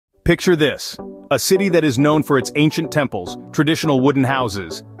Picture this: a city that is known for its ancient temples, traditional wooden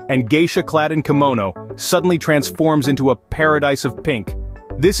houses, and geisha clad in kimono suddenly transforms into a paradise of pink.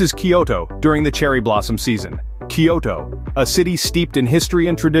 This is Kyoto during the cherry blossom season. Kyoto, a city steeped in history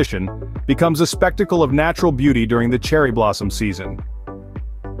and tradition, becomes a spectacle of natural beauty during the cherry blossom season.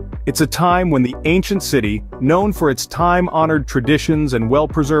 It's a time when the ancient city, known for its time-honored traditions and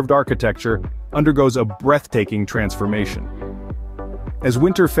well-preserved architecture, undergoes a breathtaking transformation. As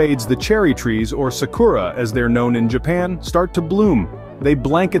winter fades, the cherry trees, or Sakura as they're known in Japan, start to bloom. They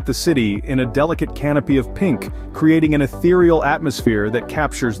blanket the city in a delicate canopy of pink, creating an ethereal atmosphere that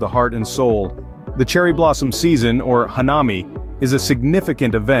captures the heart and soul. The cherry blossom season, or hanami, is a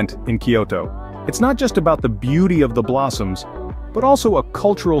significant event in Kyoto. It's not just about the beauty of the blossoms, but also a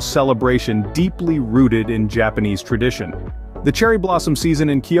cultural celebration deeply rooted in Japanese tradition. The cherry blossom season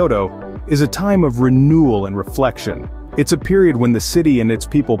in Kyoto is a time of renewal and reflection. It's a period when the city and its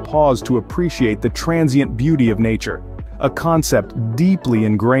people pause to appreciate the transient beauty of nature, a concept deeply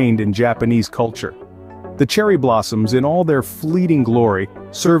ingrained in Japanese culture. The cherry blossoms, in all their fleeting glory,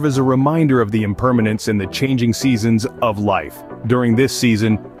 serve as a reminder of the impermanence and the changing seasons of life. During this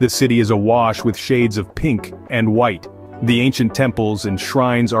season, the city is awash with shades of pink and white. The ancient temples and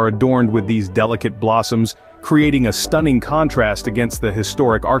shrines are adorned with these delicate blossoms, creating a stunning contrast against the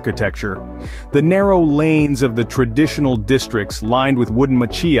historic architecture. The narrow lanes of the traditional districts, lined with wooden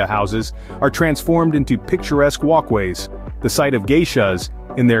machiya houses, are transformed into picturesque walkways. The sight of geishas,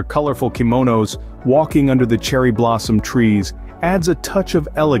 in their colorful kimonos, walking under the cherry blossom trees, adds a touch of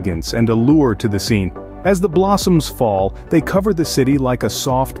elegance and allure to the scene. As the blossoms fall, they cover the city like a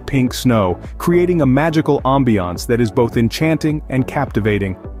soft pink snow, creating a magical ambiance that is both enchanting and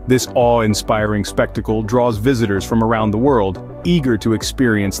captivating. This awe-inspiring spectacle draws visitors from around the world, eager to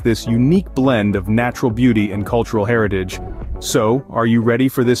experience this unique blend of natural beauty and cultural heritage. So, are you ready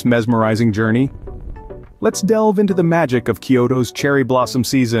for this mesmerizing journey? Let's delve into the magic of Kyoto's cherry blossom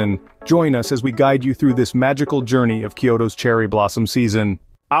season. Join us as we guide you through this magical journey of Kyoto's cherry blossom season.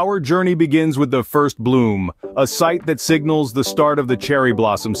 Our journey begins with the first bloom, a sight that signals the start of the cherry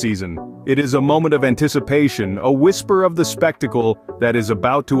blossom season. It is a moment of anticipation, a whisper of the spectacle that is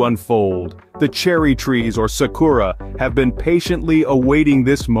about to unfold. The cherry trees, or Sakura, have been patiently awaiting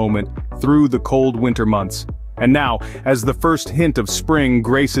this moment through the cold winter months. And now, as the first hint of spring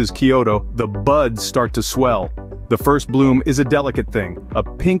graces Kyoto, the buds start to swell. The first bloom is a delicate thing, a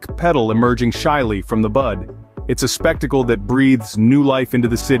pink petal emerging shyly from the bud. It's a spectacle that breathes new life into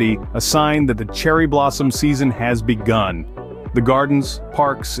the city, a sign that the cherry blossom season has begun. The gardens,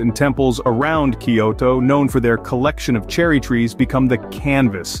 parks, and temples around Kyoto, known for their collection of cherry trees, become the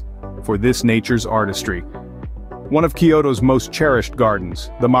canvas for this nature's artistry. One of Kyoto's most cherished gardens,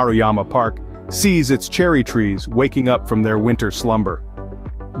 the Maruyama Park, sees its cherry trees waking up from their winter slumber.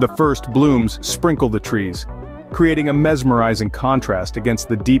 The first blooms sprinkle the trees, creating a mesmerizing contrast against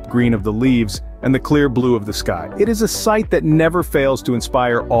the deep green of the leaves and the clear blue of the sky. It is a sight that never fails to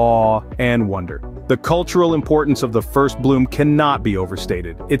inspire awe and wonder. The cultural importance of the first bloom cannot be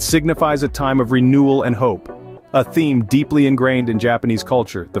overstated. It signifies a time of renewal and hope, a theme deeply ingrained in Japanese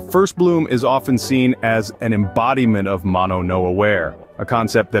culture. The first bloom is often seen as an embodiment of Mono no Aware, a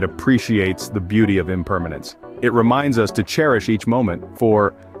concept that appreciates the beauty of impermanence. It reminds us to cherish each moment,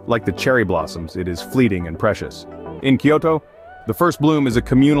 for, like the cherry blossoms, it is fleeting and precious. In Kyoto, the first bloom is a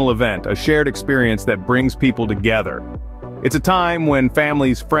communal event, a shared experience that brings people together. It's a time when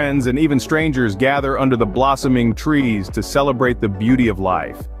families, friends, and even strangers gather under the blossoming trees to celebrate the beauty of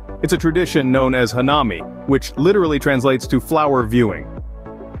life. It's a tradition known as hanami, which literally translates to flower viewing.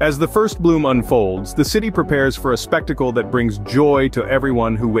 As the first bloom unfolds, the city prepares for a spectacle that brings joy to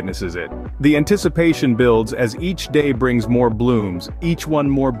everyone who witnesses it. The anticipation builds as each day brings more blooms, each one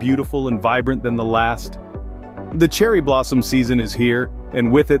more beautiful and vibrant than the last. The cherry blossom season is here, and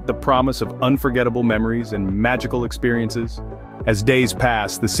with it the promise of unforgettable memories and magical experiences. As days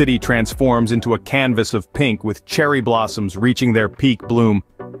pass, the city transforms into a canvas of pink with cherry blossoms reaching their peak bloom.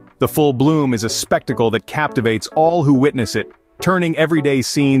 The full bloom is a spectacle that captivates all who witness it, turning everyday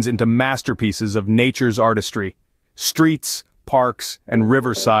scenes into masterpieces of nature's artistry. Streets, parks, and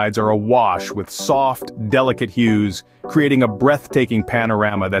riversides are awash with soft, delicate hues, creating a breathtaking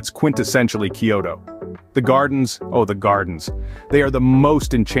panorama that's quintessentially Kyoto. The gardens, oh the gardens, they are the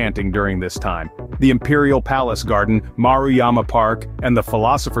most enchanting during this time. The Imperial Palace Garden, Maruyama Park, and the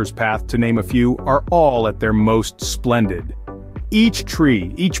Philosopher's Path, to name a few, are all at their most splendid. Each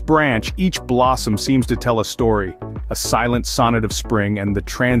tree, each branch, each blossom seems to tell a story, a silent sonnet of spring and the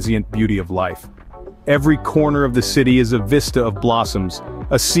transient beauty of life. Every corner of the city is a vista of blossoms,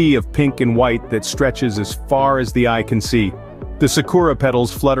 a sea of pink and white that stretches as far as the eye can see. The sakura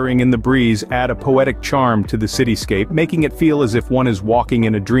petals fluttering in the breeze add a poetic charm to the cityscape, making it feel as if one is walking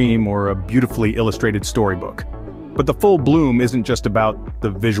in a dream or a beautifully illustrated storybook. But the full bloom isn't just about the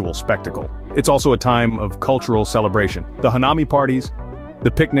visual spectacle. It's also a time of cultural celebration. The hanami parties,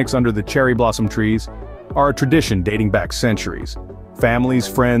 the picnics under the cherry blossom trees, are a tradition dating back centuries. Families,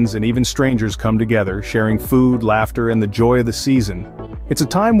 friends, and even strangers come together, sharing food, laughter, and the joy of the season. It's a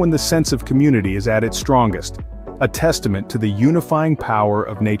time when the sense of community is at its strongest, a testament to the unifying power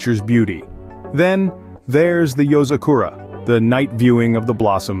of nature's beauty. Then, there's the Yozakura, the night viewing of the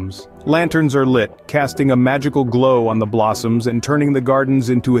blossoms. Lanterns are lit, casting a magical glow on the blossoms and turning the gardens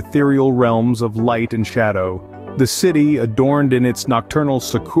into ethereal realms of light and shadow. The city, adorned in its nocturnal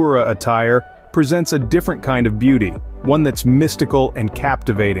sakura attire, presents a different kind of beauty, one that's mystical and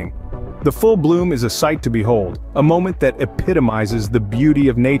captivating. The full bloom is a sight to behold, a moment that epitomizes the beauty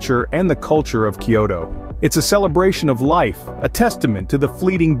of nature and the culture of Kyoto. It's a celebration of life, a testament to the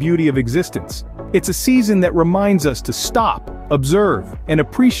fleeting beauty of existence. It's a season that reminds us to stop, observe, and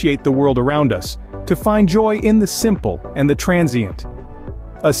appreciate the world around us, to find joy in the simple and the transient.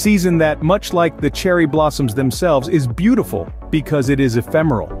 A season that, much like the cherry blossoms themselves, is beautiful because it is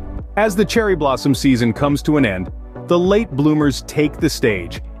ephemeral. As the cherry blossom season comes to an end, the late bloomers take the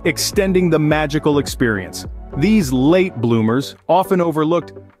stage, extending the magical experience. These late bloomers, often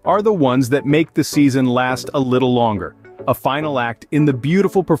overlooked, are the ones that make the season last a little longer, a final act in the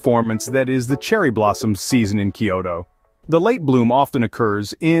beautiful performance that is the cherry blossom season in Kyoto. The late bloom often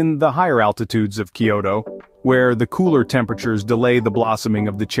occurs in the higher altitudes of Kyoto, where the cooler temperatures delay the blossoming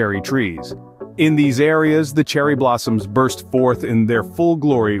of the cherry trees. In these areas, the cherry blossoms burst forth in their full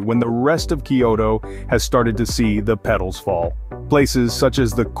glory when the rest of Kyoto has started to see the petals fall. Places such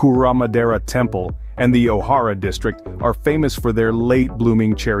as the Kuramadera Temple and the Ohara district are famous for their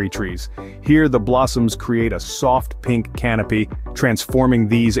late-blooming cherry trees. Here the blossoms create a soft pink canopy, transforming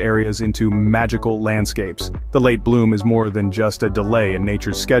these areas into magical landscapes. The late bloom is more than just a delay in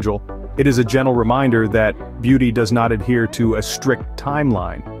nature's schedule. It is a gentle reminder that beauty does not adhere to a strict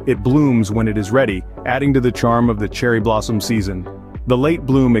timeline. It blooms when it is ready, adding to the charm of the cherry blossom season. The late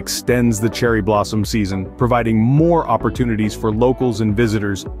bloom extends the cherry blossom season, providing more opportunities for locals and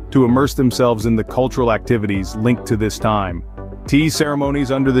visitors to immerse themselves in the cultural activities linked to this time. Tea ceremonies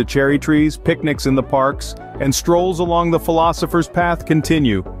under the cherry trees, picnics in the parks, and strolls along the philosopher's path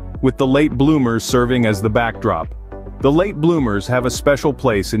continue, with the late bloomers serving as the backdrop. The late bloomers have a special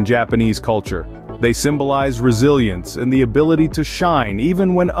place in Japanese culture. They symbolize resilience and the ability to shine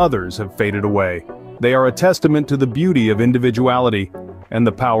even when others have faded away. They are a testament to the beauty of individuality and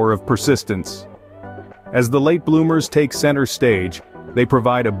the power of persistence. As the late bloomers take center stage, they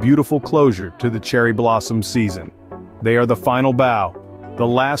provide a beautiful closure to the cherry blossom season. They are the final bow, the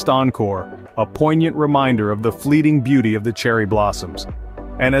last encore, a poignant reminder of the fleeting beauty of the cherry blossoms.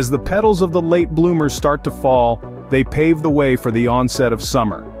 And as the petals of the late bloomers start to fall, they pave the way for the onset of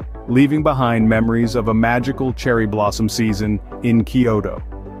summer, leaving behind memories of a magical cherry blossom season in Kyoto.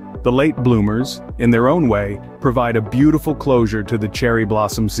 The late bloomers, in their own way, provide a beautiful closure to the cherry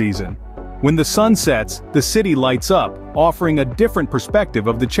blossom season. When the sun sets, the city lights up, offering a different perspective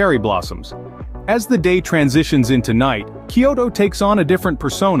of the cherry blossoms. As the day transitions into night, Kyoto takes on a different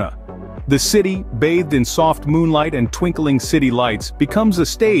persona. The city, bathed in soft moonlight and twinkling city lights, becomes a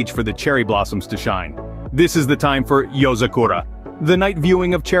stage for the cherry blossoms to shine. This is the time for Yozakura, the night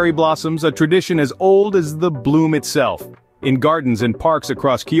viewing of cherry blossoms, a tradition as old as the bloom itself. In gardens and parks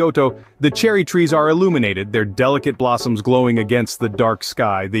across Kyoto, the cherry trees are illuminated, their delicate blossoms glowing against the dark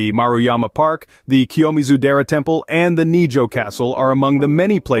sky. The Maruyama Park, the Kiyomizu-dera Temple, and the Nijo Castle are among the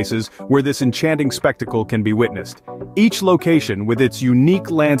many places where this enchanting spectacle can be witnessed. Each location, with its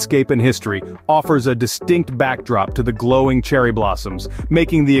unique landscape and history, offers a distinct backdrop to the glowing cherry blossoms,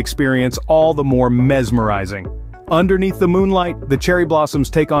 making the experience all the more mesmerizing. Underneath the moonlight, the cherry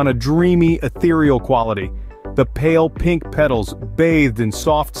blossoms take on a dreamy, ethereal quality. The pale pink petals, bathed in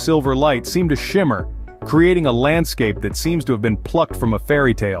soft silver light, seem to shimmer, creating a landscape that seems to have been plucked from a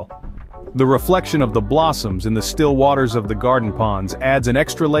fairy tale. The reflection of the blossoms in the still waters of the garden ponds adds an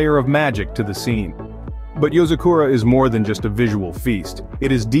extra layer of magic to the scene. But Yozakura is more than just a visual feast.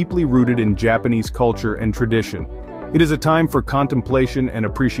 It is deeply rooted in Japanese culture and tradition. It is a time for contemplation and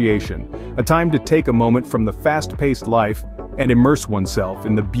appreciation, a time to take a moment from the fast-paced life and immerse oneself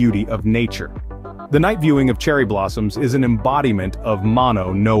in the beauty of nature. The night viewing of cherry blossoms is an embodiment of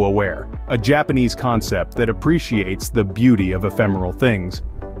mono no aware, a Japanese concept that appreciates the beauty of ephemeral things.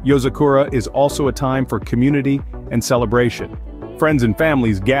 Yozakura is also a time for community and celebration. Friends and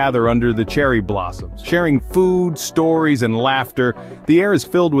families gather under the cherry blossoms, sharing food, stories, and laughter. The air is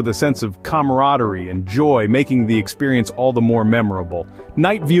filled with a sense of camaraderie and joy, making the experience all the more memorable.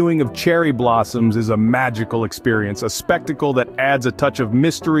 Night viewing of cherry blossoms is a magical experience, a spectacle that adds a touch of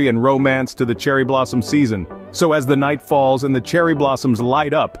mystery and romance to the cherry blossom season. So as the night falls and the cherry blossoms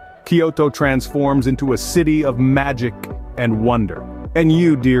light up, Kyoto transforms into a city of magic and wonder. And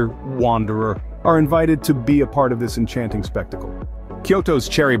you, dear wanderer, are invited to be a part of this enchanting spectacle. Kyoto's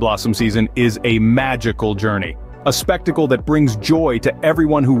cherry blossom season is a magical journey, a spectacle that brings joy to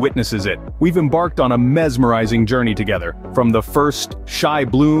everyone who witnesses it. We've embarked on a mesmerizing journey together, from the first shy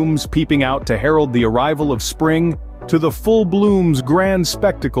blooms peeping out to herald the arrival of spring, to the full bloom's grand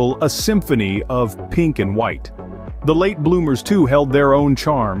spectacle, a symphony of pink and white. The late bloomers too held their own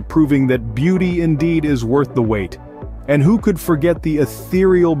charm, proving that beauty indeed is worth the wait. And who could forget the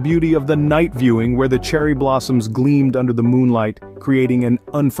ethereal beauty of the night viewing where the cherry blossoms gleamed under the moonlight, creating an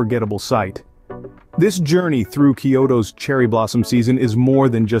unforgettable sight. This journey through Kyoto's cherry blossom season is more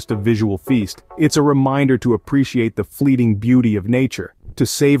than just a visual feast. It's a reminder to appreciate the fleeting beauty of nature, to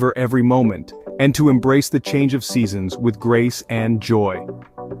savor every moment, and to embrace the change of seasons with grace and joy.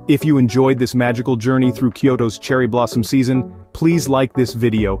 If you enjoyed this magical journey through Kyoto's cherry blossom season, please like this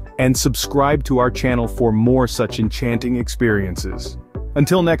video and subscribe to our channel for more such enchanting experiences.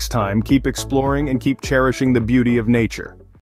 Until next time, keep exploring and keep cherishing the beauty of nature.